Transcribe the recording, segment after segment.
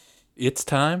It's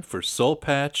time for Soul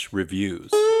Patch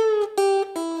Reviews.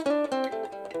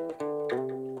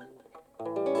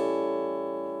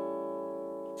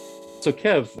 So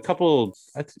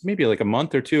Kev, maybe like a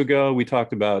month or two ago, we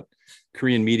talked about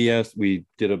Korean media. We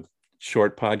did a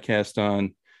short podcast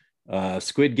on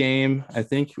Squid Game. I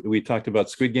think we talked about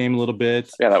Squid Game a little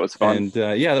bit. Yeah, that was fun. And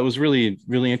yeah, that was really,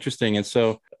 really interesting. And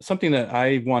so something that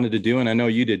I wanted to do, and I know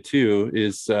you did too,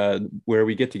 is where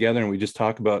we get together and we just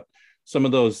talk about some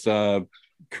of those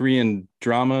Korean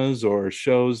dramas or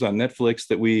shows on Netflix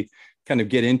that we kind of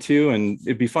get into, and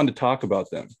it'd be fun to talk about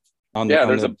them Yeah, on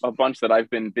there's the. a bunch that I've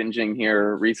been binging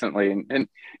here recently. And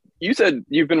you said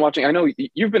you've been watching, I know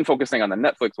you've been focusing on the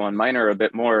Netflix one. Mine are a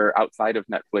bit more outside of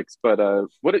Netflix, but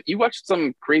you watched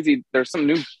some crazy, there's some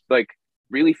new, like,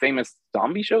 really famous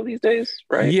zombie show these days,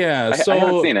 right? Yeah, I haven't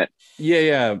so seen it.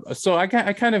 yeah. So I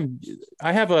kind of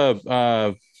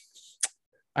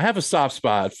I have a soft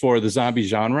spot for the zombie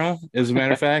genre, as a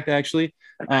matter of fact, actually.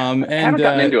 I And haven't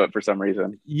gotten into it for some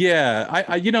reason. Yeah,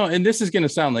 and this is going to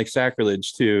sound like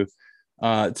sacrilege to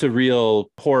real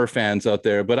horror fans out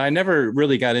there, but I never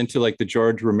really got into like the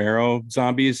George Romero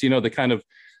zombies, the kind of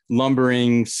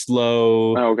lumbering,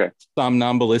 slow, Oh, okay. Like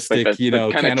somnambulistic, the kind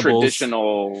of cannibals.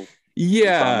 traditional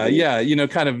Yeah, zombie. yeah,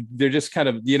 kind of, they're just kind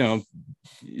of,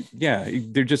 yeah,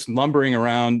 they're just lumbering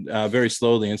around very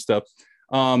slowly and stuff.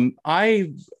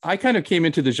 I kind of came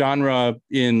into the genre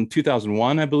in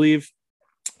 2001, I believe,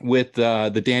 with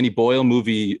the Danny Boyle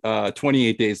movie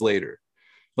 28 Days Later.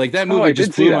 Like that Oh, I movie did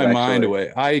just see blew that my mind actually.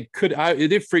 away.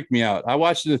 It freaked me out. I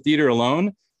watched it in the theater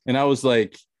alone, and I was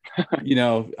like,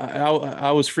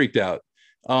 I was freaked out.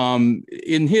 In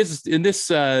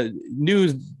this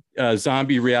new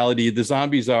zombie reality, the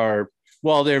zombies are,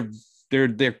 well,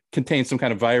 they contain some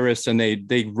kind of virus, and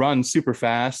they run super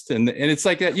fast, and it's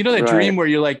like that, that Right. dream where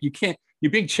you're like, you're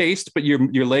being chased, but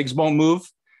your legs won't move,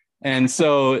 and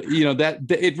so that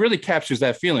it really captures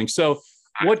that feeling. So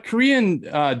what Korean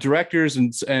directors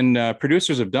and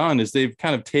producers have done is they've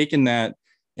kind of taken that,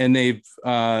 and they've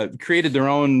created their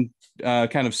own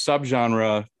kind of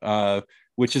subgenre,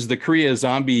 which is the Korea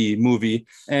zombie movie.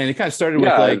 And it kind of started with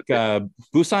Yeah, like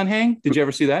Busan Hang. Did you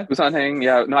ever see that? Busan Hang.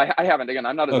 Yeah, no, I haven't. Again,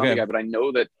 I'm not a zombie Okay. guy, but I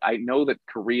know that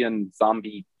Korean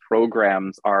zombie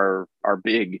programs are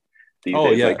big these Oh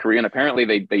days. Like yeah. Korean, apparently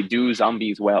they do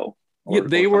zombies well, Yeah, or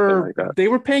something like that. they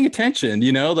were paying attention,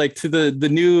 like to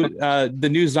the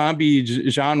new zombie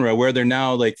genre where they're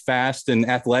now like fast and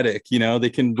athletic. They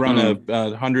can run Mm.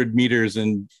 100 meters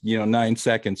in 9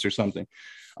 seconds or something.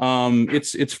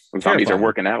 It's Zombies are terrifying.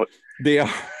 working out. They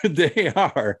are they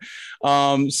are.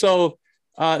 So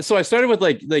I started with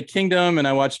like Kingdom, and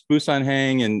I watched Busan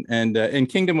Hang, and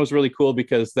Kingdom was really cool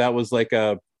because that was like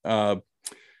a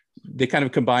they kind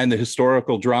of combine the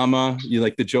historical drama,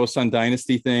 like the Joseon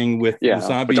Dynasty thing, with the Yeah, which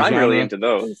zombie I'm really genre. into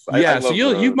those. I Yeah, so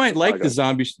love you might the like the saga.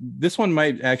 zombie. This one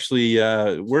might actually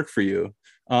work for you.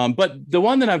 But the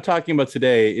one that I'm talking about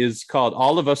today is called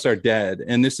All of Us Are Dead,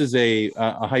 and this is a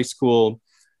high school.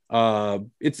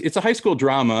 It's a high school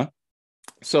drama,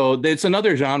 so it's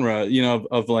another genre,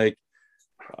 of like,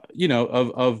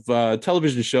 of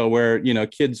television show where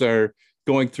kids are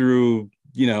going through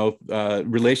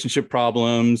relationship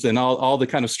problems and all the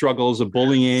kind of struggles of So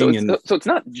bullying. it's And so it's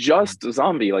not just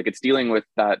zombie. Like it's dealing with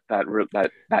that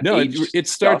no, age it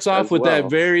stuff starts off as with that well.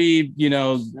 very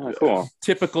Oh, cool.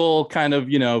 typical kind of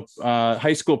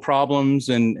high school problems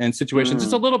and situations.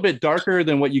 It's a Mm. little bit darker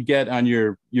than what you get on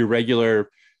your regular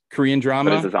Korean But it's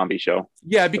drama. a zombie show.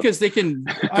 Yeah, So because they can.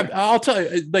 I'll tell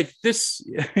you, like this.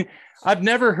 I've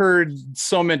never heard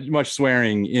so much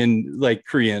swearing in like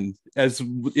Korean as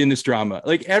in this drama.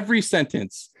 Like every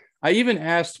sentence. I even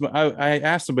I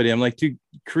asked somebody. I'm like, do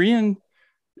Korean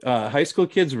high school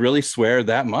kids really swear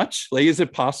that much? Like, is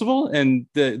it possible? And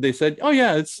they said, oh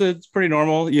yeah, it's pretty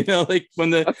normal. Like when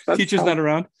the that's teacher's how. not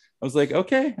around. I was like,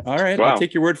 okay, all right, I'll Wow.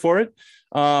 take your word for it.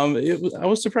 I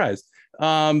was surprised.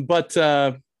 But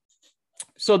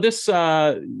so this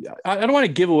I don't want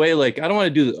to give away, like, I don't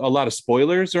want to do a lot of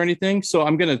spoilers or anything, so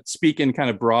I'm going to speak in kind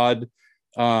of broad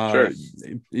uh Sure.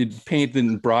 paint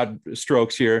in broad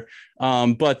strokes here.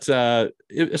 But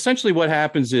essentially what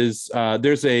happens is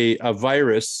there's a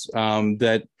virus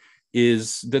that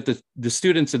the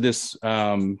students of this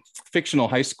fictional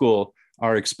high school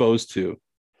are exposed to.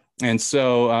 And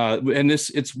so and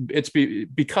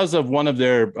because of one of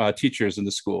their teachers in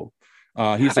the school.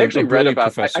 He's I a actually read brilliant about.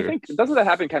 I professor. think doesn't that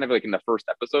happen kind of like in the first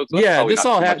episode? So that's Yeah, probably not too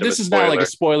much of a this is not like a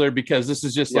spoiler. spoiler, because this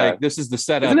is just Yeah. like, this is the Isn't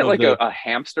setup it of like the. a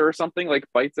hamster or something like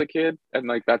bites a kid and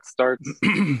like that starts?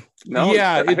 No,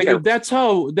 Yeah, I think I.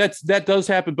 that does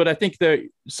happen, but I think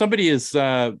somebody is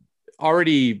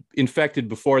already infected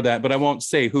before that, but I won't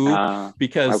say who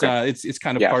because okay. it's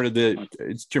kind of part of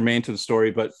it's germane to the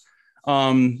story. But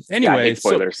anyway, I hate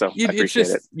spoilers, so I appreciate it's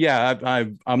just it. yeah,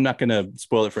 I'm not going to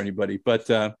spoil it for anybody,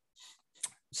 but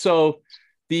so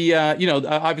the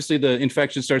obviously the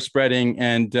infection starts spreading,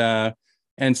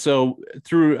 and so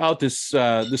throughout this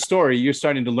the story, you're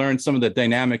starting to learn some of the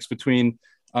dynamics between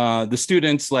the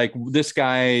students. Like this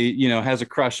guy, has a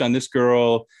crush on this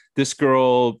girl. This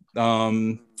girl,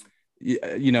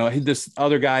 this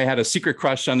other guy had a secret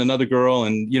crush on another girl,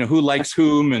 and who likes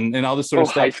whom, and all this sort of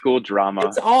stuff. High school drama.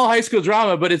 It's all high school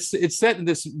drama, but it's set in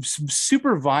this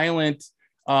super violent,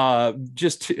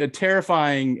 just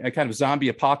terrifying kind of zombie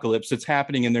apocalypse that's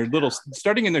happening in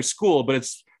starting in their school, but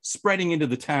it's spreading into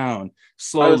the town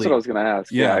slowly. That's what I was going to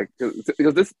ask. Yeah.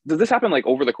 Because does this happen like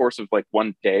over the course of like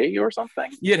one day or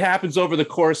something? It happens over the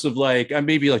course of like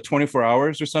maybe like 24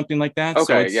 hours or something like that. Okay.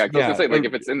 So I was going to say, like,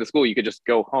 if it's in the school, you could just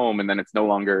go home and then it's no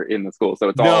longer in the school. So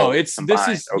it's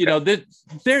the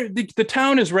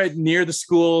town is right near the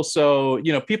school. So,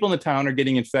 people in the town are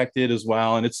getting infected as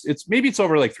well. And it's maybe it's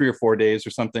over like 3 or 4 days or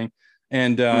something.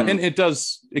 And it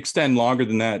does extend longer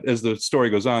than that as the story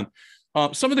goes on.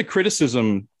 Some of the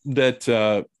criticism that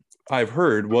I've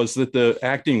heard was that the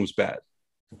acting was bad.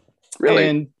 Really?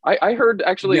 And I heard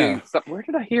actually, where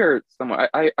did I hear someone?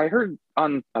 I heard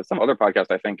on some other podcast,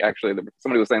 I think actually,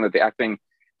 somebody was saying that the acting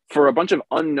for a bunch of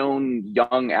unknown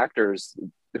young actors,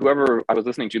 whoever I was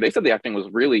listening to, they said the acting was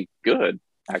really good.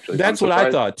 Actually, that's what I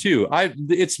thought too.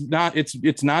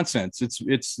 It's nonsense.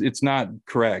 It's not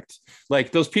correct.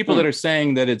 Like those people that are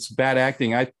saying that it's bad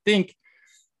acting, I think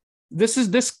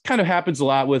this kind of happens a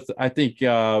lot with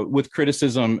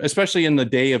criticism, especially in the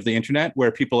day of the internet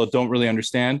where people don't really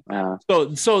understand.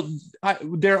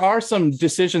 There are some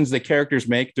decisions that characters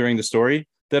make during the story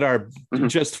that are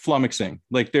just flummoxing,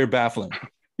 like they're baffling.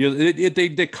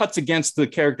 It cuts against the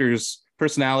character's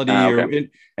personality,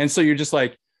 and so you're just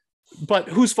like, but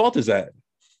whose fault is that?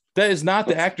 That is not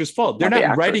the actor's fault. They're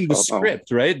not writing the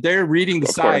script, right? They're reading the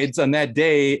sides on that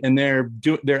day, and they're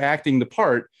acting the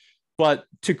part. But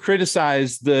to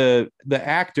criticize the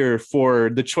actor for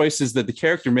the choices that the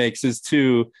character makes is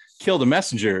to kill the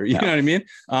messenger. You know what I mean?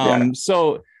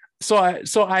 So I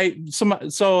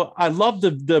love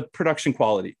the production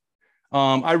quality.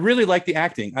 I really like the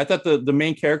acting. I thought the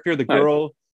main character, the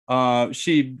girl,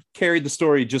 she carried the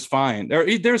story just fine.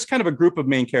 There's kind of a group of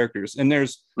main characters, and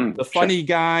there's the funny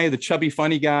guy, the chubby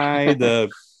funny guy,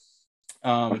 there's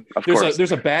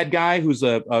a bad guy who's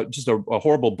just a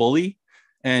horrible bully.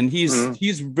 And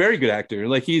he's very good actor.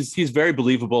 Like he's very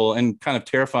believable and kind of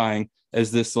terrifying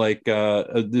as this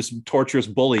this torturous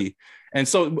bully. And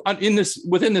so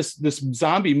within this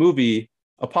zombie movie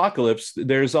apocalypse,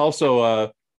 there's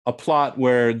also a plot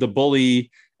where the bully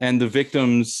and the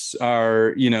victims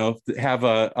are have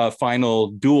a final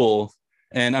duel.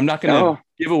 And I'm not going to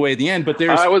give away the end, but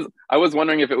there's. I was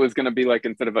wondering if it was going to be like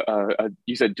instead of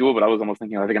you said duel, but I was almost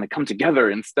thinking, are they going to come together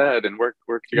instead and work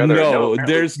together? No,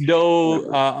 there's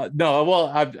no. No, well,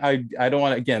 I don't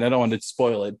want to. Again, I don't want to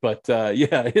spoil it, but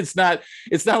it's not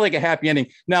like a happy ending.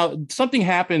 Now, something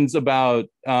happens about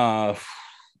I'm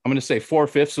going to say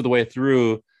 4/5 of the way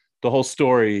through the whole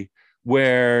story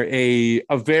where a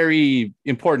very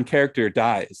important character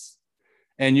dies,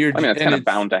 and it's kind of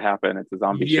bound to happen. It's a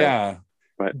zombie show. Yeah.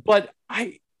 But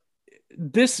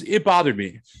it bothered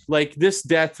me. Like this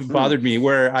death bothered me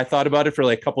where I thought about it for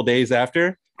like a couple days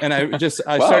after. And I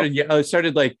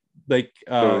started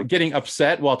getting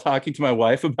upset while talking to my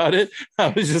wife about it. I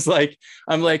was just like,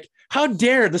 how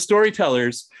dare the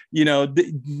storytellers,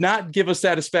 not give us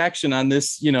satisfaction on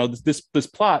this, this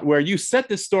plot where you set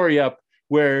this story up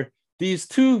where these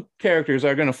two characters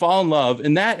are going to fall in love,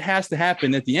 and that has to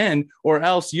happen at the end, or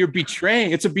else you're betraying.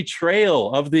 It's a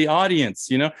betrayal of the audience,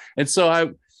 And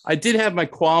so I did have my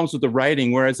qualms with the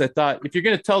writing, whereas I thought if you're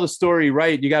going to tell the story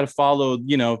right, you got to follow,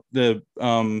 the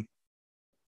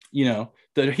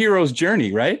hero's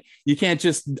journey, right? You can't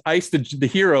just ice the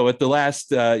hero at the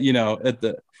last, at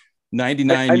the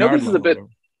 99. I know this is a bit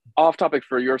off topic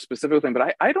for your specific thing,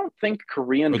 but I don't think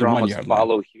Korean dramas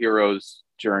follow heroes'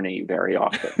 journey very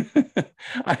often.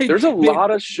 There's a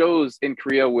lot of shows in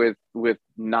Korea with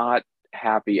not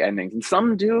happy endings, and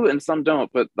some do and some don't,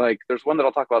 but like there's one that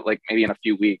I'll talk about like maybe in a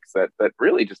few weeks that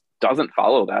really just doesn't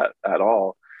follow that at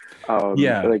all.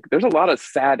 Like there's a lot of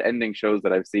sad ending shows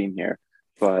that I've seen here,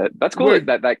 but that's cool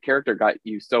that character got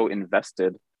you so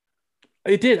invested.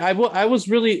 It did. I was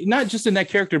really not just in that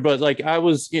character, but like I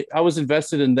was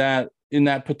invested in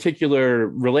that particular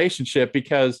relationship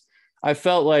because I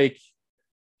felt like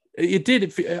it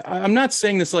did. I'm not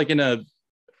saying this like in a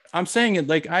I'm saying it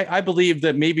like I believe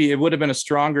that maybe it would have been a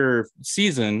stronger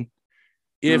season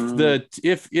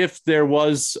if there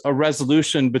was a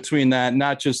resolution between that,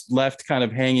 not just left kind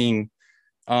of hanging,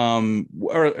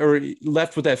 or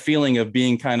left with that feeling of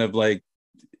being kind of like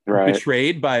Right.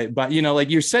 betrayed by like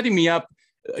you're setting me up.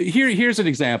 Here's an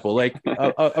example. Like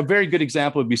a very good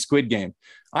example would be Squid Game.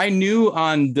 I knew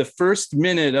on the first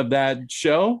minute of that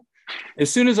show,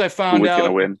 as soon as I Who found was gonna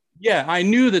out, win? yeah, I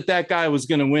knew that guy was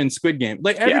going to win Squid Game.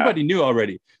 Like Yeah. everybody knew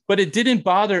already, but it didn't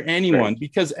bother anyone Right.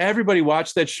 because everybody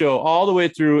watched that show all the way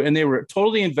through and they were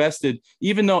totally invested,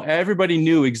 even though everybody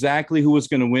knew exactly who was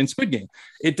going to win Squid Game.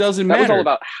 It doesn't That was all matter.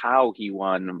 about how he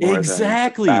won more than the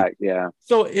Exactly. fact. Yeah.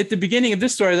 So at the beginning of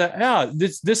this story, that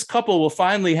this couple will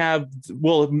finally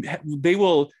they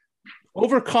will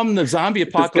overcome the zombie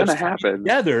It's apocalypse gonna happen.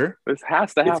 together. This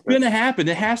has to It's happen. gonna happen.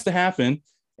 It has to happen.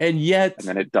 And yet And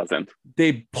then it doesn't.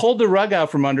 they pulled the rug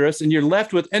out from under us, and you're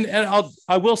left with. And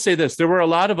I will say this: there were a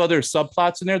lot of other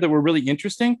subplots in there that were really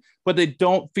interesting, but they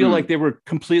don't feel like they were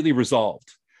completely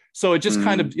resolved. So it just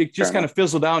kind of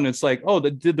fizzled out, and it's like, oh,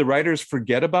 did the writers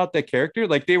forget about that character?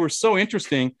 Like they were so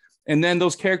interesting, and then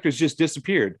those characters just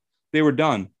disappeared. They were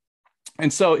done,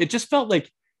 and so it just felt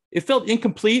like it felt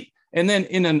incomplete. And then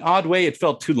in an odd way, it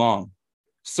felt too long.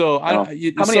 So how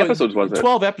many episodes was it?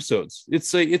 12 episodes.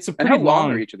 It's a pretty and how long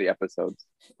long. are each of the episodes?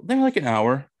 They're like an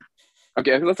hour.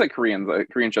 Okay, that's like Koreans.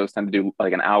 Korean shows tend to do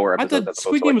like an hour I episode. thought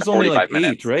Squid Game was only like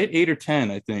 8, right? 8 or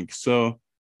 10, I think. So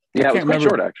yeah, it was quite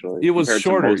short actually. It was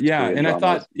shorter, yeah. And I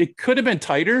thought it could have been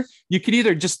tighter. You could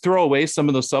either just throw away some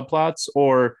of those subplots,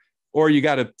 or you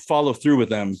got to follow through with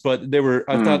them. But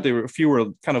I thought a few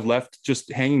were kind of left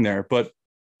just hanging there. But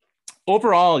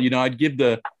overall, I'd give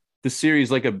the series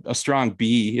like a strong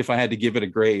B if I had to give it a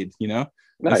grade. Nice.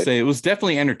 I'd say it was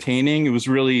definitely entertaining. It was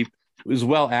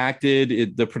well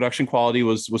acted. The production quality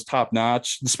was top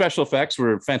notch. The special effects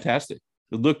were fantastic.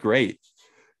 It looked great.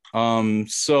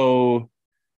 So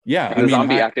yeah, and the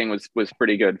zombie acting was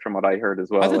pretty good from what I heard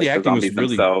as well. I thought the acting was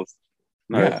really themselves.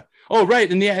 Nice. Yeah. Oh,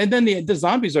 right. And then the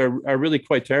zombies are really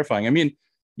quite terrifying. I mean,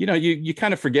 you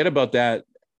kind of forget about that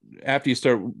after you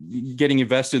start getting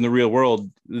invested in the real world,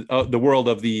 the world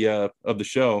of the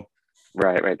show.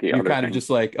 Right. You're kind of just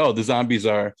like, oh, the zombies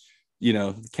are,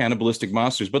 cannibalistic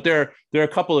monsters. But there are a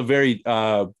couple of very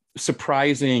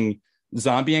surprising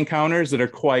zombie encounters that are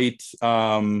quite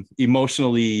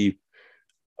emotionally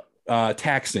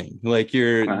taxing. Like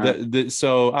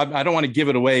so I don't want to give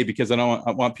it away because I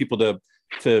want people to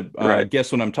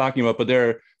guess what I'm talking about. But there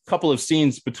are a couple of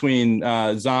scenes between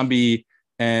zombie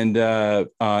and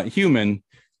human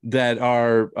that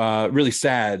are really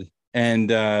sad, and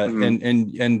those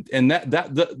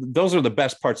are the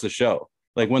best parts of the show.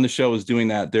 Like when the show is doing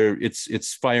that,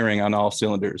 it's firing on all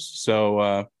cylinders. So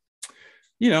I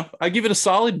give it a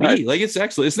solid B. Right. Like it's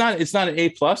excellent. It's not an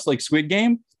A+ like Squid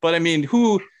Game, but I mean,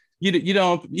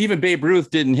 even Babe Ruth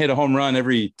didn't hit a home run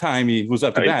every time he was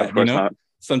up to bat. Not.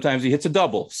 Sometimes he hits a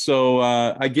double. So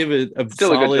I give it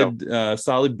a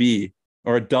solid B.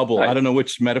 Or a double. Nice. I don't know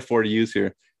which metaphor to use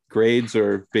here, grades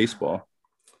or baseball.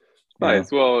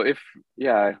 Nice. Well,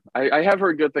 I have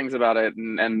heard good things about it,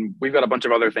 and we've got a bunch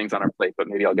of other things on our plate, but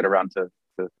maybe I'll get around to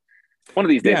one of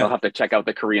these days. I'll have to check out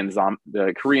the Korean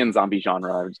zombie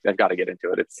genre. I've got to get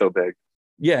into it. It's so big.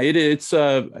 Yeah, it's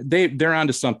they're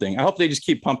onto something. I hope they just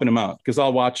keep pumping them out because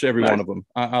I'll watch every one of them.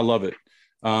 I love it.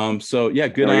 So yeah,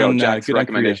 good on Jack's good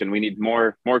recommendation. We need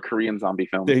more Korean zombie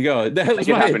films. There you go.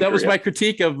 That was my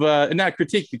critique of not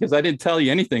critique because I didn't tell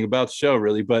you anything about the show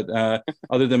really, but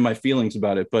other than my feelings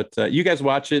about it. But you guys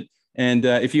watch it, and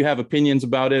if you have opinions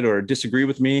about it or disagree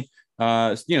with me,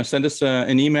 send us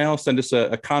an email, send us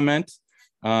a comment.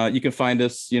 You can find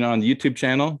us, on the YouTube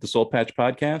channel, the Soul Patch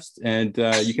Podcast, and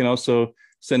you can also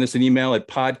send us an email at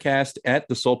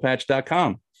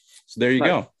podcast@thesoulpatch.com. So there you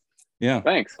go. Yeah.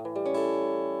 Thanks.